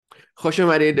خوش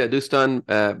اومدید دوستان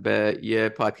به یه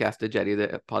پادکست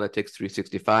جدید Politics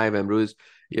 365. امروز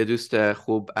یه دوست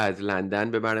خوب از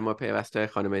لندن به برنامه ما پیوسته،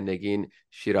 خانم نگین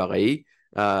شیراقی،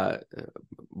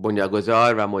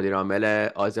 بنیانگذار و مدیر عامل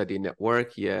آزادی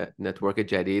نتورک، یه نتورک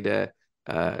جدید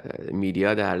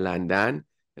میدیا در لندن.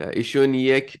 ایشون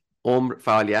یک عمر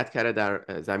فعالیت کرده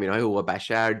در زمینه‌های حقوق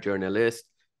بشر،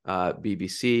 جورنالیست،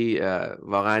 BBC.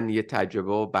 واقعا یه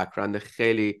تجربه و بک‌گراند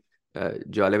خیلی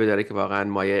جالبی داره که واقعا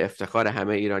مایه افتخار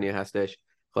همه ایرانی هستش.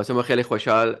 خاصه ما خیلی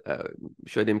خوشحال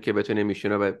شدیم که بتونیم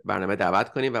ایشون رو به برنامه دعوت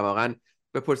کنیم و واقعا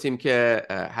بپرسیم که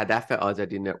هدف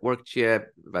آزادی نتورک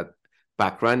چیه و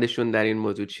بک‌گراندشون در این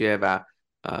موضوع چیه و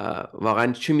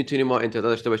واقعا چی میتونیم ما انتظار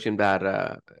داشته باشیم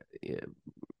در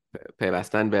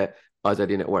پیوستن به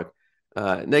آزادی نتورک.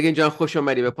 نگین جان، خوش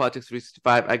اومدی به پالیتیکس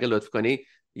 365. اگه لطف کنی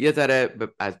یه ذره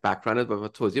از بک‌گراندت به ما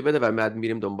توضیح بده و بعد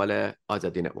میریم دنبال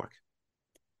آزادی نتورک.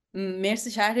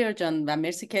 مرسی شهریار جان و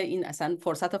مرسی که این اصلا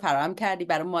فرصت رو فراهم کردی.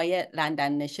 برای مای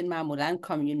لندن نشین معمولا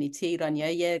کامیونیتی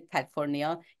ایرانیای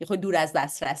کالیفرنیا یه خود دور از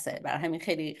دسترسه، برای همین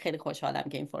خیلی خیلی خوشحالم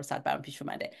که این فرصت برام پیش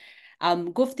اومده.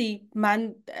 گفتی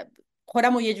من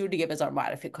خودم رو یه جور دیگه بذار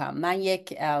معرفی کنم. من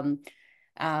یک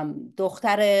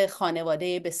دختر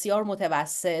خانواده بسیار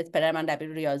متوسط، پدر من دبیر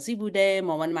ریاضی بوده،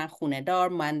 مامان من خونه دار.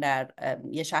 من در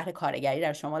یه شهر کارگری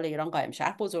در شمال ایران قائم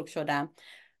شهر بزرگ شدم،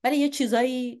 ولی یه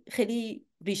چیزایی خیلی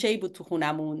ریشه‌ای بود تو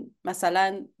خونمون،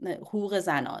 مثلا حقوق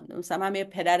زنان. مثلا من یه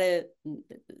پدر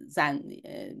زن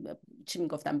چی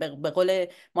میگفتم، به قول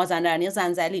مازندرانی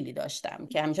زنزلیلی داشتم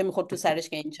که همیشه میخورد تو سرش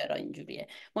که این چرا اینجوریه.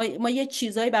 ما یه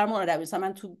چیزایی برامون آدمی، مثلا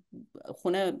من تو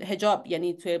خونه حجاب،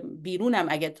 یعنی تو بیرونم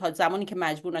اگه تا زمانی که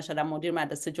مجبور نشدم مدیر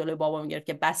مدرسه جلوی بابا میگرفت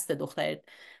که بسته دختر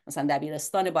مثلا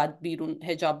دبیرستان باید بیرون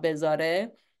حجاب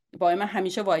بذاره، با من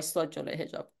همیشه وایستاد جلوی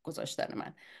حجاب گذاشتن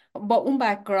من. با اون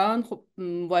بک‌گراند خب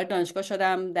وارد دانشگاه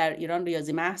شدم در ایران،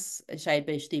 ریاضی محض شهید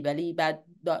بهشتی، ولی بعد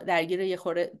درگیر یه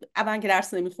خورده، اولا که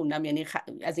درس نمیخوندم، یعنی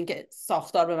از اینکه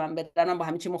ساختار به من بدن من با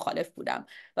همه چی مخالف بودم،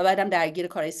 و بعدم درگیر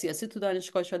کارهای سیاسی تو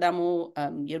دانشگاه شدم و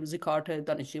یه روزی کارت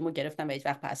دانشجوییمو گرفتم و هیچ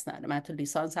وقت پس ندادم. من تو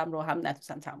لیسانسم رو هم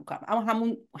نتونستم تموم کنم،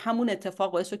 اما همون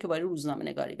اتفاق باعث شد که وارد روزنامه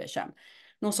نگاری بشم.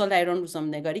 9 سال در ایران روزنامه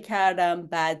نگاری کردم،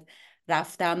 بعد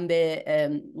رفتم به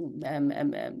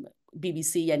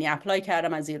BBC، یعنی اپلای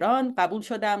کردم از ایران، قبول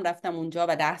شدم، رفتم اونجا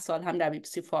و 10 سال هم در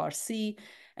BBC فارسی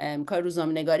کار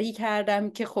روزنامه نگاری کردم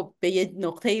که خب به یه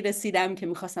نقطه‌ای رسیدم که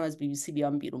میخواستم از BBC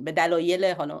بیام بیرون، به دلایل،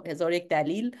 حالا هزار یک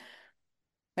دلیل،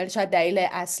 ولی شاید دلیل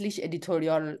اصلیش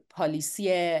ادیتوریال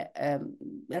پالیسی،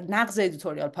 نقض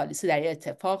ادیتوریال پالیسی در یه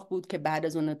اتفاق بود که بعد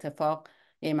از اون اتفاق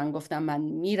من گفتم من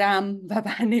میرم و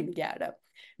بر نمیگردم.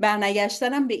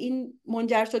 برنگشتنم به این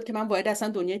منجر شد که من وارد اصلا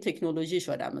دنیای تکنولوژی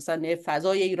شدم. مثلا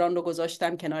فضای ایران رو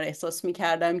گذاشتم کنار، احساس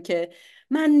میکردم که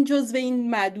من جزو این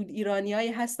معدود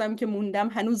ایرانیایی هستم که موندم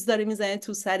هنوز داره میزنه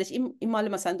تو سرش. این مال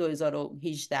مثلا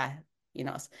 2018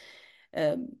 ایناست.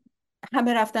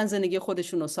 همه رفتن زندگی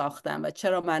خودشون رو ساختن و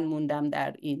چرا من موندم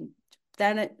در این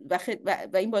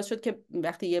و این باعث شد که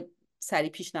وقتی یه سری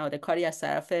پیشنهاد کاری از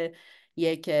طرف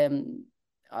یک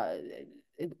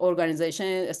ارگانیزیشن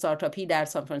استارتاپی در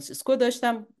سان فرانسیسکو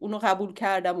داشتم، اونو قبول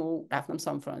کردم و رفتم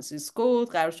سان فرانسیسکو.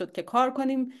 قرار شد که کار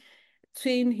کنیم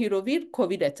توی این هیروویر.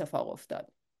 کووید اتفاق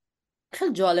افتاد.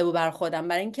 خیلی جالب و بر خودم،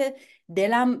 برای اینکه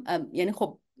دلم، یعنی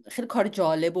خب خیلی کار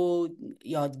جالب و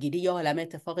یادگیری یا عالمه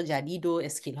اتفاق جدید و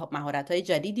اسکیل ها، مهارت های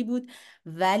جدیدی بود،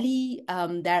 ولی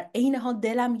در عین حال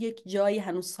دلم یک جایی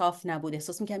هنوز صاف نبود.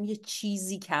 احساس میکنم یه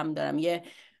چیزی کم دارم، یه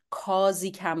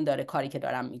کازی کم داره کاری که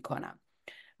دارم میکنم.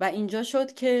 و اینجا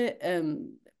شد که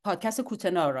پادکست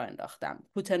کوتنا رو انداختم.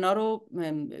 کوتنا رو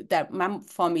من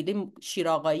فامیلی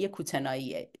شیراغایی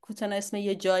کوتناییه. کوتنا اسم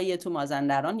یه جاییه تو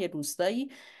مازندران، یه روستای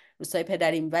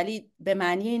پدریم، ولی به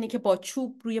معنی اینه که با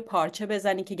چوب روی پارچه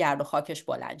بزنی که گرد و خاکش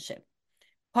بلند شه.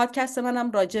 پادکست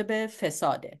منم راجع به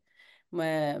فساده،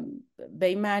 به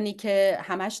این معنی که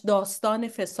همش داستان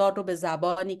فساد رو به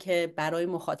زبانی که برای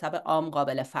مخاطب عام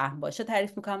قابل فهم باشه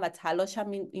تعریف میکنم و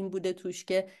تلاشم این بوده توش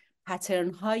که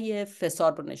پترن های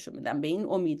فساد رو نشون میدم، به این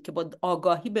امید که با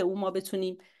آگاهی به اون ما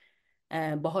بتونیم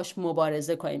باهاش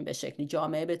مبارزه کنیم، به شکلی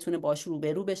جامعه بتونه باهاش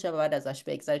روبرو بشه و بعد ازش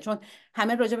بگذره. چون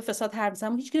همه راجع به فساد حرف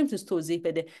زدن، هیچ کی نمیتونه توضیح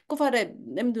بده. گفت آره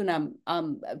نمیدونم،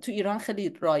 تو ایران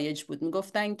خیلی رایج بود،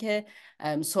 میگفتن که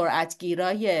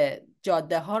سرعتگیرای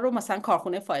جاده ها رو مثلا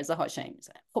کارخونه فائزه هاشمی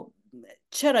میزنه. خب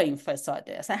چرا این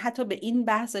فساده؟ اصلا حتی به این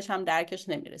بحثش هم درکش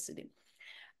نمیرسیدیم.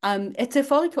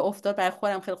 اتفاقی که افتاد برای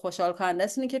خودم خیلی خوشحال کننده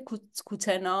است اینه که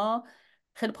کوتنا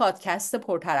خیلی پادکست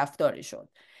پرطرفداری شد.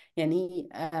 یعنی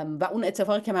و اون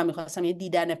اتفاقی که من میخواستم، یه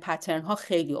دیدن پترن ها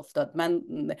خیلی افتاد. من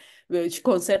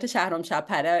کنسرت شهرام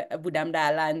شب‌پره بودم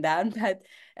در لندن، بعد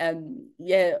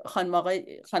یه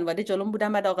خانواده جلوم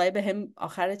بودم، بعد آقای به هم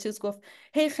آخر چیز گفت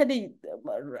هی خیلی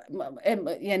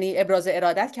یعنی ابراز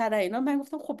ارادت کرده اینا. من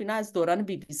گفتم خب اینا از دوران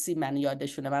BBC من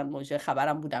یادشونه، من موجه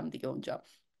خبرم بودم دیگه اونجا.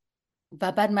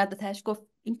 و بعد مدتش گفت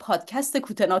این پادکست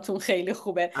کوتناتون خیلی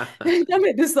خوبه. داشتم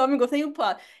به دوستان میگفتم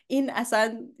این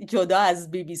اصلا جدا از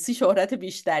BBC شهرت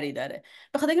بیشتری داره،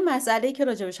 به خاطر اینکه مسئله‌ای که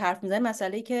راجبش حرف میزنه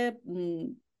مسئله‌ای که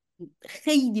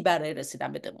خیلی برای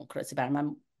رسیدن به دموکراسی برای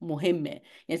من مهمه.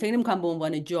 یعنی فکر نمی‌کنم به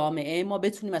عنوان جامعه ما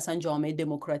بتونیم مثلا جامعه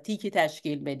دموکراتیکی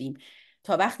تشکیل بدیم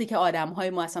تا وقتی که آدم‌های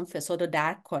ما اصلا فساد رو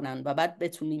درک کنن و بعد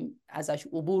بتونیم ازش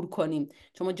عبور کنیم،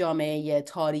 چون ما جامعه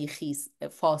تاریخی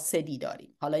فاسدی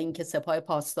داریم. حالا اینکه سپاه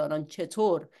پاسداران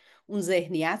چطور اون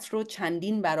ذهنیت رو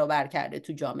چندین برابر کرده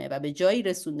تو جامعه و به جایی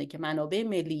رسونده که منابع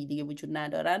ملی دیگه وجود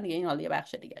ندارن، دیگه این حالا یه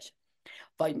بخش دیگه شه.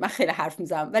 وای من خیلی حرف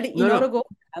میزنم ولی اینا رو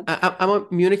گفتم. اما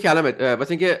میونه کلامت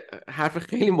واسه اینکه حرف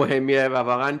خیلی مهمیه و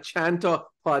واقعا چند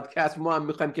تا پادکست ما هم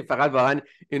میخوایم که فقط واقعا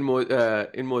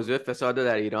این موضوع فساد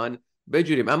در ایران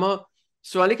بجوریم. اما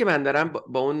سوالی که من دارم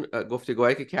با اون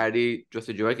گفتگوهایی که کردی،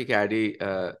 جستجوهایی که کردی،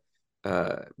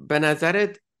 به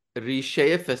نظرت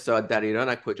ریشه فساد در ایران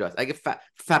از کجاست؟ اگه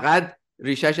فقط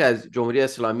ریشهش از جمهوری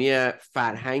اسلامی،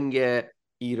 فرهنگ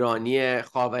ایرانی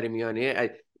خاورمیانه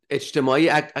اجتماعی،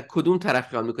 از کدوم طرف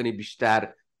خیال میکنی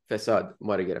بیشتر فساد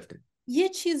ما رو گرفته؟ یه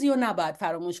چیزی رو نباید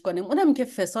فراموش کنیم، اونم که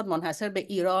فساد منحصر به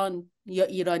ایران یا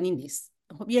ایرانی نیست.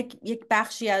 خب یک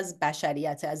بخشی از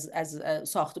بشریت، از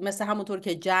ساخت، مثل همونطور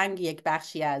که جنگ یک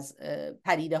بخشی از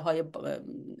پدیده های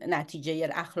نتیجه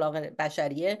اخلاق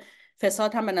بشریه،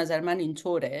 فساد هم به نظر من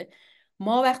اینطوره.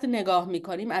 ما وقتی نگاه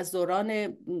میکنیم از دوران،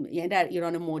 یعنی در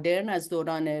ایران مدرن از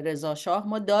دوران رضا شاه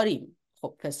ما داریم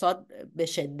خب فساد به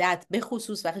شدت، به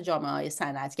خصوص وقتی جامعه های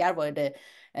صنعتگر وارد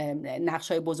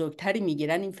نقش‌های بزرگتری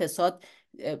میگیرن، این فساد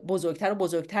بزرگتر و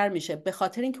بزرگتر میشه، به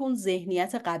خاطر اینکه اون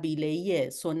ذهنیت قبیله‌ای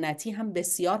سنتی هم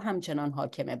بسیار همچنان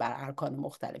حاکمه بر ارکان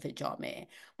مختلف جامعه.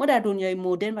 ما در دنیای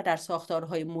مدرن و در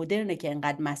ساختارهای مدرنه که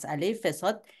اینقدر مسئله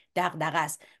فساد دغدغه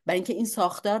است، برای اینکه این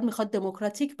ساختار میخواد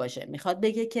دموکراتیک باشه، میخواد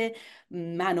بگه که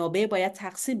منابع باید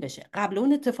تقسیم بشه. قبل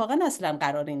اون اتفاقا اصلا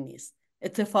قرار این نیست.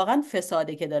 اتفاقا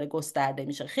فساده که داره گسترده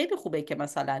میشه. خیلی خوبه که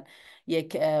مثلا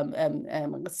یک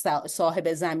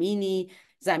صاحب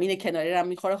زمین کناری رو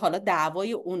میخوره، حالا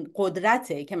دعوای اون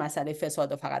قدرته که مسئله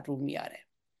فساد رو فقط رو میاره.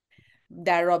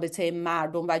 در رابطه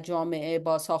مردم و جامعه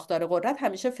با ساختار قدرت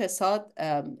همیشه فساد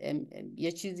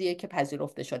یه چیزیه که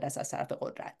پذیرفته شده است از طرف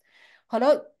قدرت.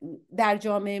 حالا در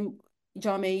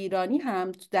جامعه ایرانی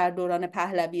هم در دوران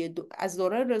پهلوی، از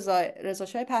دوران رضا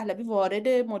شاه پهلوی وارد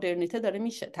مدرنیته داره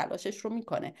میشه، تلاشش رو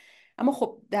میکنه، اما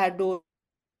خب در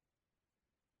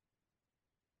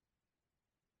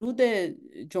ورود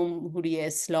جمهوری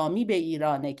اسلامی به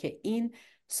ایرانه که این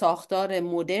ساختار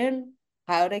مدرن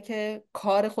قراره که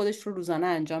کار خودش رو روزانه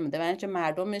انجام بده و اینکه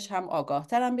مردمش هم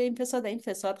آگاه‌ترن به این فساد و این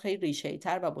فساد خیلی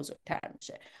ریشه‌ای‌تر و بزرگتر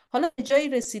میشه. حالا به جایی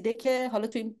رسیده که حالا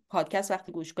تو این پادکست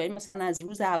وقتی گوش کنیم، مثلا از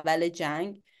روز اول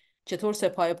جنگ چطور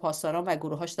سپاه پاسداران و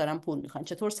گروهاش دارن پول میخوان،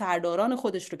 چطور سرداران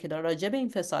خودش رو که دارن راجع به این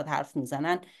فساد حرف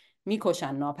میزنن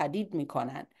میکشن، ناپدید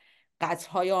میکنن.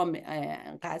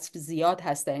 قتل زیاد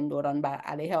هست در این دوران بر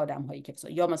علیه آدم‌هایی که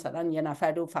فساد، یا مثلا یه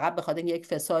نفر رو فقط به خاطر یک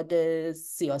فساد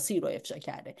سیاسی رو افشا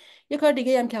کرده. یه کار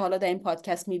دیگه هم که حالا در این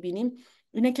پادکست می‌بینیم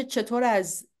اینه که چطور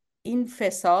از این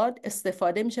فساد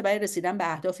استفاده میشه برای رسیدن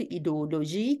به اهداف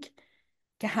ایدئولوژیک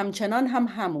که همچنان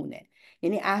همونه.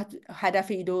 یعنی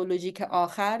هدف ایدئولوژیک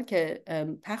آخر که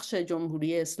پخش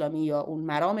جمهوری اسلامی یا اون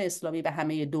مرام اسلامی به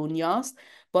همه دنیاست،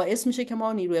 باعث میشه که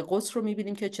ما نیروی قدس رو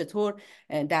میبینیم که چطور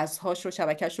دستهاش رو،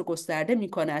 شبکهش رو گسترده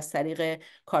میکنه از طریق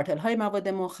کارتل های مواد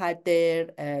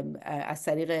مخدر، از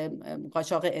طریق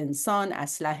قاچاق انسان،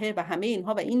 اسلحه و همه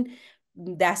اینها، و این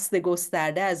دست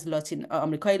گسترده از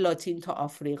آمریکای لاتین تا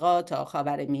آفریقا تا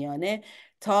خاورمیانه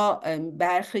تا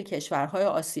برخی کشورهای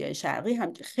آسیای شرقی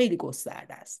هم خیلی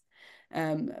گسترده است.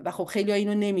 و خب خیلی ها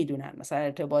اینو نمیدونن، مثلا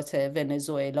ارتباط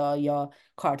ونزوئلا یا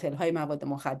کارتل های مواد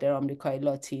مخدر آمریکای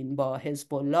لاتین با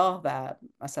حزب الله و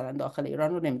مثلا داخل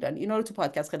ایران رو نمیدونن. اینا رو تو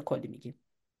پادکست خیلی کلی میگیم.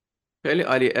 خیلی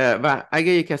عالی. و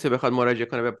اگه یک کسی بخواد مراجعه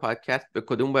کنه به پادکست، به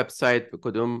کدوم وبسایت، به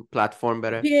کدوم پلتفرم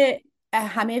بره؟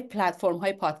 همه پلتفرم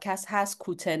های پادکست هست.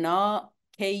 کوتنا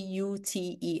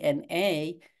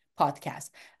KUTENA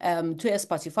پادکست. تو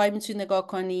اسپاتیفای میتونید نگاه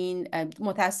کنین.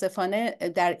 متاسفانه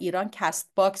در ایران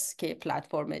کست باکس که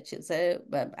پلتفرم چیزه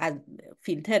از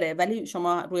فیلتره، ولی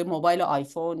شما روی موبایل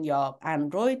آیفون یا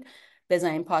اندروید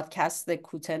بزنین پادکست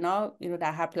کوتنا، اینو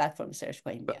در هر پلتفرم سرچ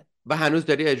کنین میاد. و هنوز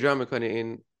داری اجرا میکنی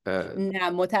این نه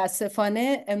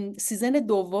متاسفانه سیزن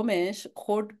دومش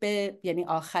خورد به، یعنی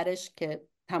آخرش که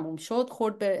تموم شد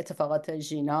خورد به اتفاقات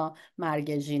ژینا،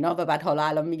 مرگ ژینا و بعد حالا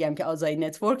الان میگم که آزادی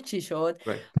نتورک چی شد.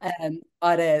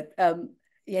 آره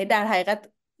یعنی در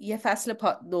حقیقت یه فصل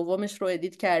دومش رو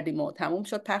ادیت کردیم و تموم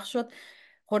شد، پخش شد،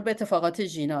 خورد به اتفاقات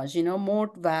ژینا مرد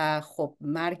و خب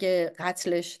مرگ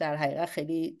قتلش در حقیقت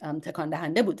خیلی تکان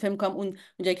دهنده بود. فکر می‌کنم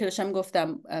اونجایی که داشتم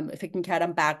گفتم فکر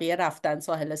می‌کردم بقیه رفتن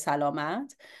ساحل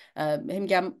سلامت،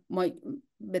 میگم ما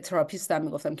به تراپیستم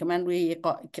میگفتم که من روی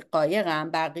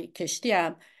قایقم، بقیه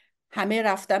کشتیم، همه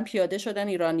رفتن پیاده شدن،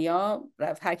 ایرانیا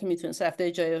رفت، هر کی میتونست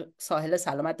رفته جای ساحل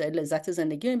سلامت داره لذت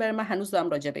زندگی میبره. من هنوز دارم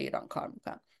راجع به ایران کار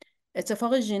میکنم.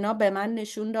 اتفاق ژینا به من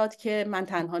نشون داد که من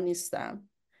تنها نیستم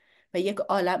و یک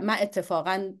عالم، من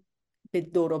اتفاقا به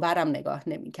دور و برم نگاه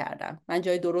نمی کردم، من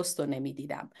جای درست رو نمی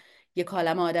دیدم. یک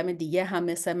عالم آدم دیگه هم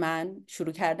مثل من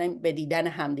شروع کردن به دیدن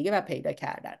همدیگه و پیدا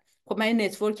کردن. خب من این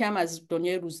نتورک هم از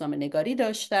دنیای روزنامه نگاری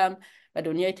داشتم و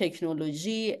دنیای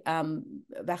تکنولوژی.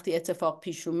 وقتی اتفاق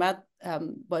پیش اومد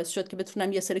باعث شد که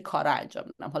بتونم یه سری کارا انجام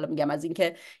بدم. حالا میگم از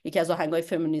اینکه یکی از آهنگای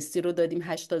فمینیستی رو دادیم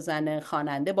 8 تا زن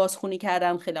خواننده بازخوانی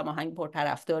کردم، خیلی آهنگ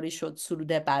پرطرفداری شد، سرود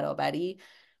برابری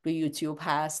روی یوتیوب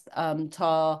هست،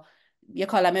 تا یه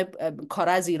کلمه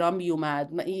کارا از ایران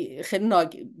بیومد، خیلی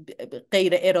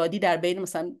غیر ارادی در بین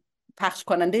مثلا پخش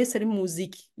کننده یه سری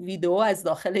موزیک ویدیو از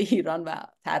داخل ایران و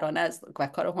ترانه و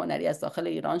کار هنری از داخل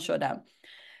ایران شدم،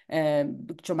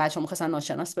 چون بچه‌ها می‌خواستن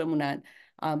ناشناس بمونن.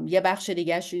 یه بخش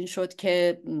دیگهش این شد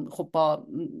که خب با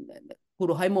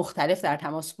گروه‌های مختلف در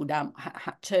تماس بودم،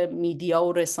 چه میدیا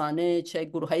و رسانه، چه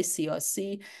گروه‌های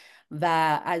سیاسی، و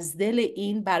از دل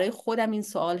این برای خودم این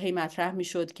سوال هی مطرح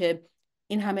میشد که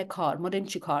این همه کار ما داریم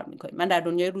چی کار میکنیم. من در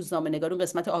دنیای روزنامه نگاری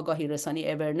قسمت آگاهی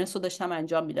رسانی اورنس رو داشتم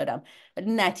انجام میدادم،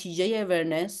 ولی نتیجه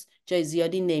اورنس جای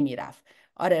زیادی نمیرفت.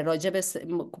 آره راجع به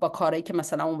با کارهایی که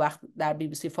مثلا اون وقت در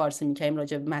BBC فارسی میکردیم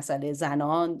راجع به مسئله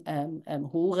زنان،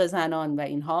 حقوق زنان و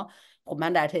اینها، خب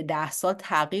من در طی 10 سال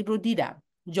تغییر رو دیدم.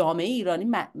 جامعه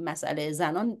ایرانی مسئله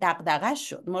زنان دغدغه‌اش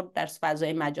شد. ما در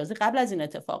فضای مجازی قبل از این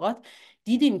اتفاقات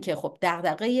دیدیم که خب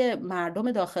دغدغه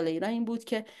مردم داخل ایران این بود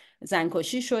که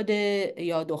زنکشی شده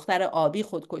یا دختر آبی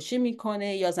خودکشی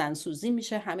میکنه یا زنسوزی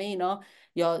میشه، همه اینا،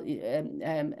 یا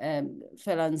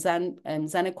فلان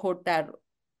زن کرد در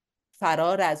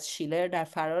فرار از شیلر، در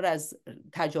فرار از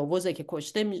تجاوزه که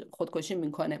خودکشی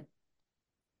میکنه.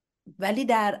 ولی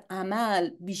در عمل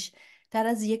بیشتر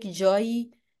از یک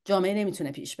جایی جامعه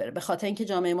نمیتونه پیش بره، به خاطر اینکه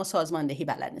جامعه ما سازماندهی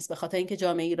بلد نیست، به خاطر اینکه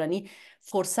جامعه ایرانی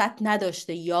فرصت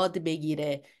نداشته یاد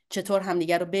بگیره چطور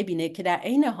همدیگر رو ببینه، که در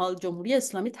عین حال جمهوری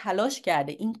اسلامی تلاش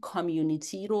کرده این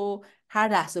کامیونیتی رو هر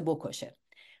لحظه بکشه.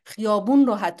 خیابون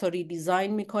رو حتی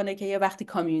ریدیزاین میکنه که یه وقتی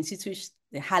کامیونیتی توش،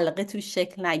 حلقه توش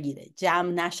شکل نگیره،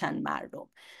 جمع نشن مردم.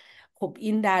 خب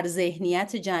این در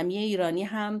ذهنیت جمعی ایرانی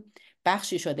هم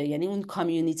بخشی شده. یعنی اون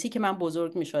کامیونیتی که من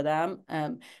بزرگ می شدم،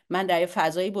 من در یه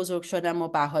فضایی بزرگ شدم، ما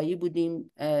بهایی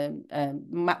بودیم،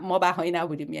 ما بهایی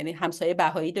نبودیم، یعنی همسایه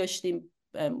بهایی داشتیم،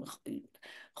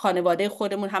 خانواده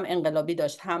خودمون هم انقلابی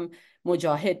داشت، هم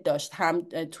مجاهد داشت، هم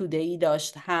توده‌ای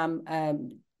داشت، هم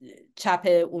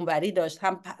چپ اونوری داشت،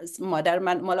 هم مادر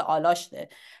من مال آلاشته،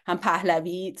 هم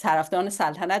پهلوی طرفداران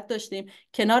سلطنت داشتیم،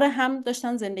 کنار هم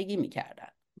داشتن زندگی میکردن.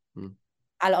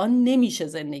 الان نمیشه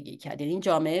زندگی کرد، یعنی این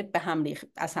جامعه به هم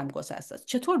از هم گسسته است.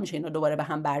 چطور میشه اینا دوباره به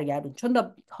هم برگردون؟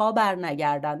 چون تا بر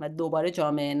نگردن و دوباره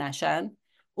جامعه نشن،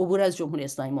 عبور از جمهوری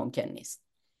اسلامی ممکن نیست.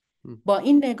 با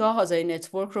این نگاه آزادی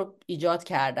نتورک رو ایجاد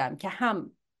کردم که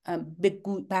هم به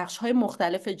بخش‌های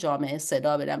مختلف جامعه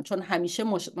صدا بدم، چون همیشه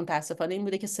متاسفانه این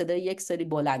بوده که صدای یک سری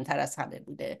بلندتر از همه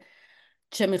بوده.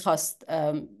 چه میخواست،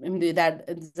 در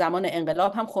زمان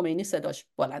انقلاب هم خمینی صداش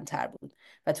بلندتر بود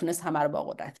و تونست همه رو با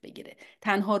قدرت بگیره.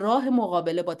 تنها راه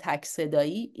مقابله با تک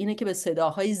صدایی اینه که به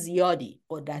صداهای زیادی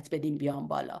قدرت بدیم بیان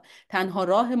بالا. تنها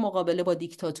راه مقابله با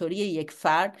دیکتاتوری یک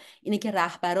فرد اینه که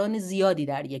رهبران زیادی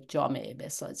در یک جامعه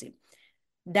بسازیم.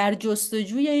 در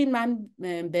جستجوی این من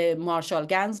به مارشال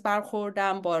گنز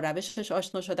برخوردم، با روشش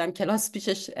آشنا شدم، کلاس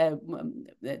پیشش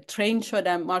ترین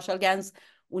شدم. مارشال گنز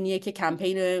اونیه که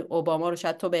کمپین اوباما رو،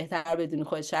 شاید تو بهتر بدونی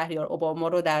خود شهریار، اوباما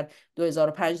رو در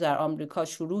 2005 در آمریکا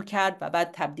شروع کرد و بعد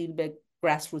تبدیل به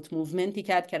گراس روت موومنتی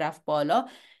کرد که رفت بالا.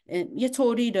 یه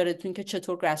توری داره تو اینکه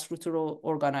چطور گراس روت رو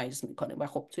ارگانایز میکنه و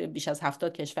خب توی بیش از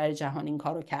 70 کشور جهان این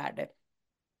کارو کرده.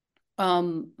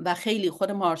 و خیلی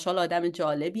خود مارشال آدم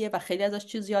جالبیه و خیلی ازش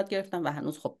چیز یاد گرفتم و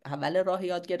هنوز خب اول راه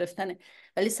یاد گرفتنه،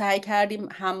 ولی سعی کردیم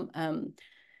هم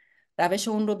روش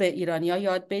اون رو به ایرانی‌ها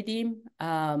یاد بدیم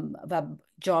و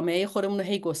جامعه خودمون رو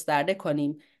هی گسترده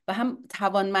کنیم و هم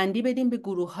توانمندی بدیم به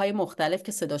گروه‌های مختلف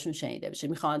که صداشون شنیده بشه.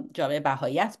 میخواد جامعه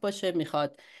بهاییت باشه،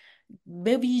 میخواد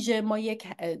به ویژه ما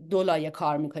دو لایه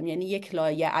کار میکنیم، یعنی یک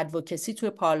لایه ادوکسی توی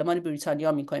پارلمان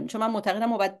بریتانیا میکنیم، چون من معتقدم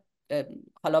ما باید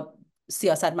حالا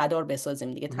سیاست مدار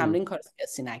بسازیم دیگه، تمرین کار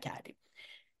سیاسی نکردیم.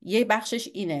 یه بخشش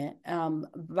اینه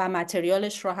و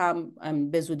متریالش رو هم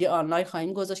به زودی آنلاین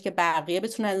خواهیم گذاشت که بقیه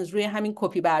بتونن روی همین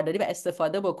کپی برداری و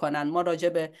استفاده بکنن. ما راجع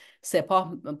به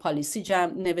سپاه پالیسی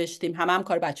نوشتیم، هم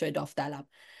کار بچهای داوطلب،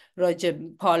 راجع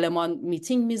پارلمان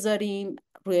میتینگ میذاریم،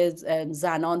 روی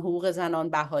زنان، حقوق زنان،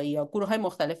 بهایی یا گروه های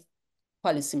مختلف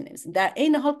پالیسی می‌نویسیم. در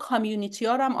این حال کامیونیتی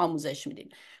ها رو هم آموزش میدیم.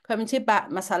 کامیونیتی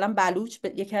مثلا بلوچ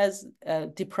یکی از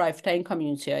دیپرایو ترین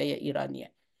کامیونیتی های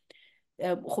ایرانیه.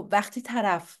 خب وقتی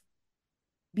طرف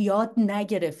بیاد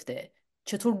نگرفته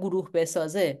چطور گروه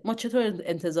بسازه، ما چطور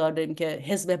انتظار داریم که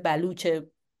حزب بلوچ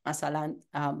مثلا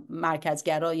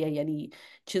مرکزگرا، یعنی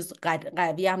چیز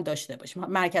قوی هم داشته باشیم.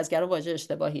 مرکزگرا واژه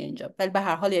اشتباهی اینجا، ولی به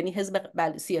هر حال یعنی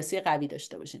حزب سیاسی قوی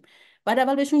داشته باشیم. بعد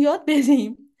اول بهشون یاد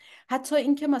بدیم حتی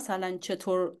اینکه مثلا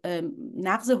چطور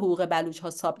نقض حقوق بلوچ ها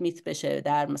سابمیت بشه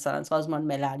در مثلا سازمان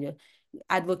ملل، یا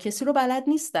ادوکسی رو بلد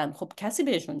نیستن، خب کسی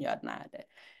بهشون یاد نده.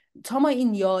 تا ما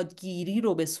این یادگیری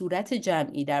رو به صورت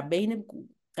جمعی در بین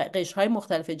قشرهای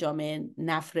مختلف جامعه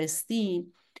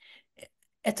نفرستیم،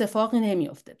 اتفاقی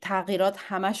نمیفته. تغییرات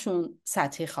همشون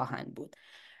سطحی خواهند بود.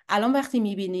 الان وقتی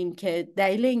میبینیم که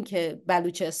دلیل اینکه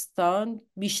بلوچستان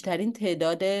بیشترین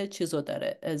تعداد چیزو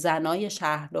داره، زنای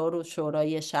شهردار و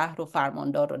شورای شهر و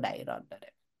فرماندار رو در ایران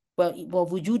داره، با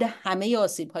وجود همه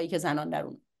آسیب هایی که زنان در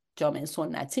اون جامعه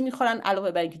سنتی میخورن،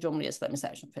 علاوه بر اینکه جمهوری اسلامی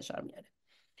سرشون فشار میاره.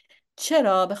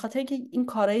 چرا؟ به خاطر اینکه این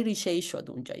کارهای ریشه‌ای شد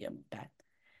اونجا یه مدت.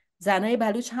 زنای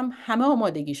بلوچ هم همه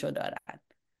آمادگیشو دارن،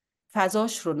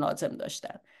 فضاش رو لازم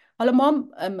داشتن. حالا ما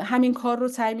همین کار رو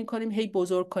سعی می‌کنیم هی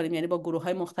بزرگ کنیم، یعنی با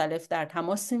گروه‌های مختلف در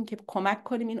تماسیم که کمک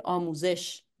کنیم این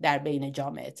آموزش در بین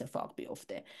جامعه اتفاق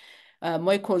بیفته.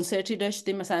 ما یک کنسرتی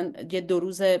داشتیم مثلا یه 2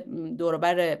 روز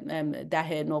دوربر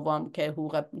 10 نوامبر که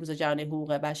روز جهانی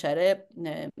حقوق بشره،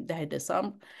 10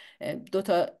 دسامبر، 2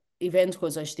 تا ایونت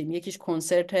گذاشتیم. یکیش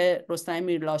کنسرت رستم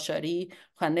میرلاشاری،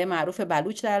 خواننده معروف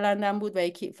بلوچ در لندن بود، و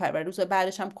یکی روز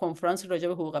بعدش هم کنفرانس راجع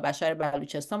به حقوق بشر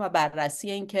بلوچستان و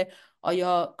بررسی این که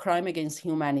آیا کرایم اگینست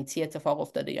هیومانیتی اتفاق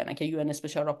افتاده یا نه، که UN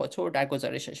اسپشیال راپورتور در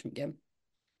گزارشش میگه.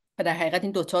 و در حقیقت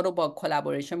این دوتا رو با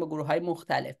کلابوریشن با گروه‌های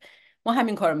مختلف ما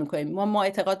همین کارو میکنیم. ما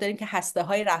اعتقاد داریم که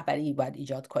هسته‌های رهبری باید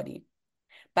ایجاد کنیم.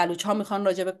 بلوچ‌ها میخوان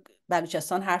راجع به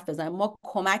بلوچستان حرف بزنن، ما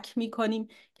کمک میکنیم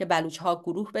که بلوچ‌ها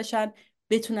گروه بشن،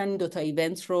 بتونن این دوتا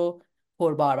ایونت رو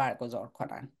پربار برگزار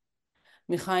کنن.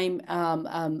 میخوایم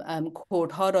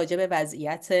کردها راجع به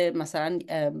وضعیت مثلا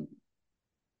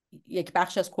یک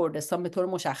بخش از کردستان به طور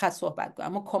مشخص صحبت کنیم،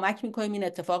 اما کمک میکنیم این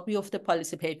اتفاق بیفته،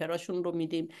 پالیسی پیپراشون رو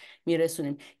میدیم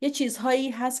میرسونیم. یه چیزهایی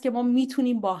هست که ما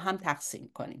میتونیم با هم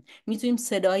تقسیم کنیم، میتونیم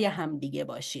صدای هم دیگه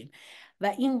باشیم،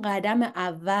 و این قدم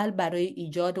اول برای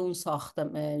ایجاد اون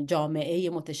جامعه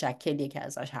متشکلیه که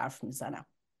ازش حرف میزنم.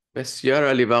 بسیار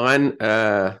عالی. واقعا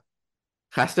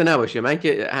خسته نباشی. من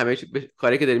که همه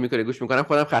کاری که داری میکنی گوش میکنم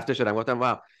خودم خسته شدم، گفتم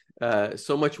واو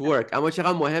so much work، اما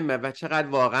چقدر مهمه و چقدر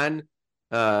واقعا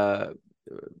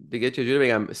دیگه چجوری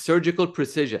بگم surgical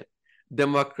precision.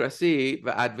 دموکراسی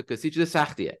و ادوکسی چیز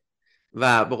سختیه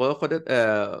و به قول خودت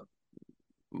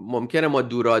ممکنه ما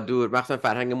دور مخصوصا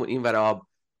فرهنگمون این ور آب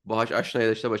باهاش آشنایی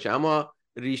داشته باشه، اما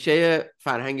ریشه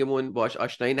فرهنگمون باهاش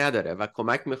آشنایی نداره و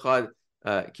کمک میخواد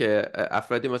که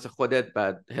افرادی مثل خودت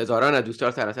و هزاران از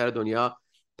دوستان سراسر دنیا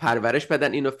پرورش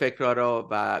بدن اینو فکرها رو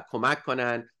و کمک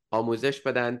کنن، آموزش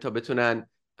بدن تا بتونن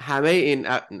همه این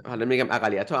حالا میگم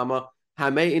اقلیت‌ها، اما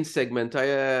همه این سگمنت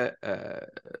های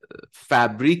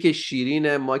فبریک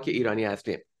شیرین ما که ایرانی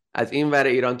هستیم، از این ور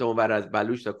ایران تا اون ور، از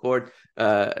بلوچ تا کرد،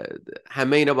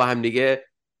 همه اینا با هم دیگه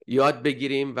یاد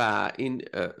بگیریم و این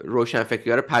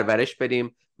روشنفکری‌ها رو پرورش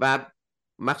بدیم و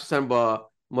مخصوصا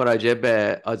با مراجعه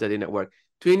به آزادی نتورک.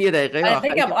 تو این یه دقیقه آخری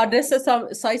بگم آدرس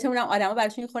سایتمون هم آدما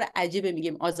براشون خود عجیبه،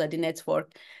 میگیم آزادی نتورک.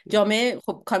 جامعه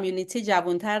خب کامیونیتی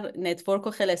جوانتر نتورک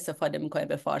رو خیلی استفاده میکنه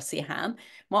به فارسی هم.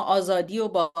 ما آزادی رو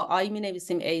با آی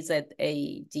مینویسیم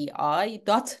AZADI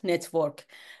 .network.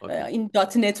 این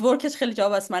دات نتورکش خیلی جا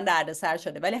واسه من دردسر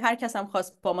شده، ولی هر کس هم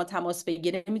خواست با ما تماس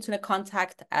بگیره میتونه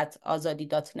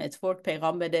contact@azadi.network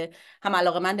پیغام بده. هم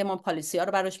علاقه‌مند ما پالیسی ها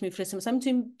رو براش میفرستیم، مثلا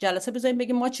میتونیم جلسه بذاریم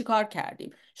بگیم ما چی کار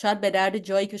کردیم، شاید به درد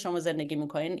جایی که شما زندگی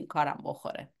میکنین این کارم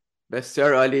بخوره.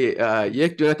 بسیار عالی.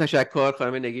 یک دونه تشکر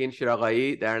خانم نگین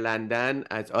شیراغایی در لندن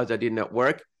از آزادی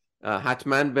نتورک.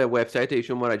 حتما به وبسایت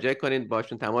ایشون مراجعه کنین،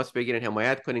 باشون تماس بگیرین،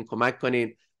 حمایت کنین، کمک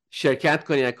کنین، شرکت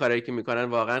کنین از کارهایی که میکنن.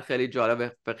 واقعا خیلی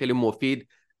جالب و خیلی مفید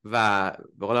و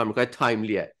به قول آمریکایی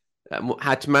تایملیه.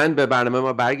 حتما به برنامه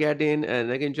ما برگردین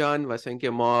نگین جان، واسه اینکه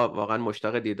ما واقعا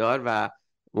مشتاق دیدار و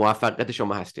موفقیت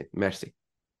شما هستیم. مرسی.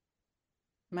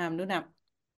 ممنونم.